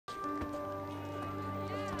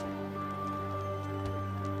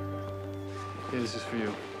Hey, this is for you.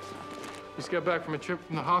 You just got back from a trip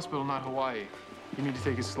from the hospital, not Hawaii. You need to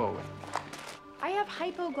take it slowly. I have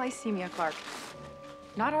hypoglycemia, Clark.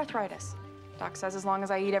 Not arthritis. Doc says as long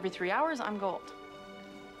as I eat every 3 hours, I'm gold.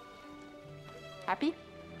 Happy?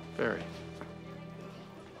 Very.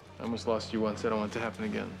 I almost lost you once. I don't want it to happen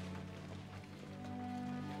again.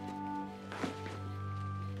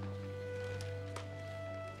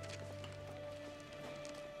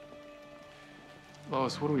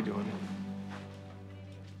 Lois, what are we doing?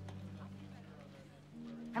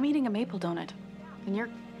 I'm eating a maple donut, and you're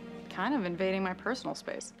kind of invading my personal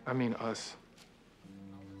space. I mean us.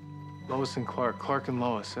 Lois and Clark. Clark and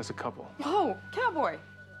Lois as a couple. Whoa, cowboy!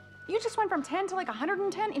 You just went from 10 to like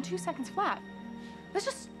 110 in 2 seconds flat. Let's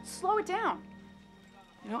just slow it down.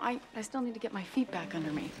 You know, I still need to get my feet back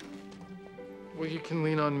under me. Well, you can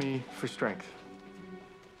lean on me for strength.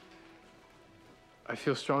 I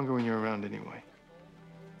feel stronger when you're around anyway.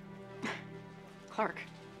 Clark,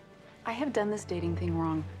 I have done this dating thing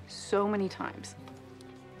wrong so many times.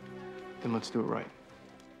 Then let's do it right.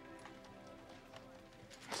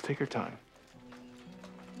 Let's take our time.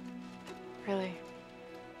 Really?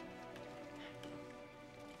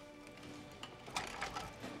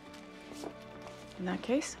 In that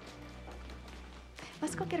case,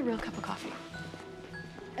 let's go get a real cup of coffee.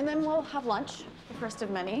 And then we'll have lunch, the first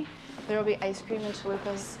of many. There will be ice cream and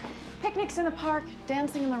chalupas, picnics in the park,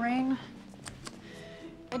 dancing in the rain.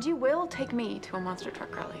 And you will take me to a monster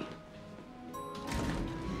truck rally.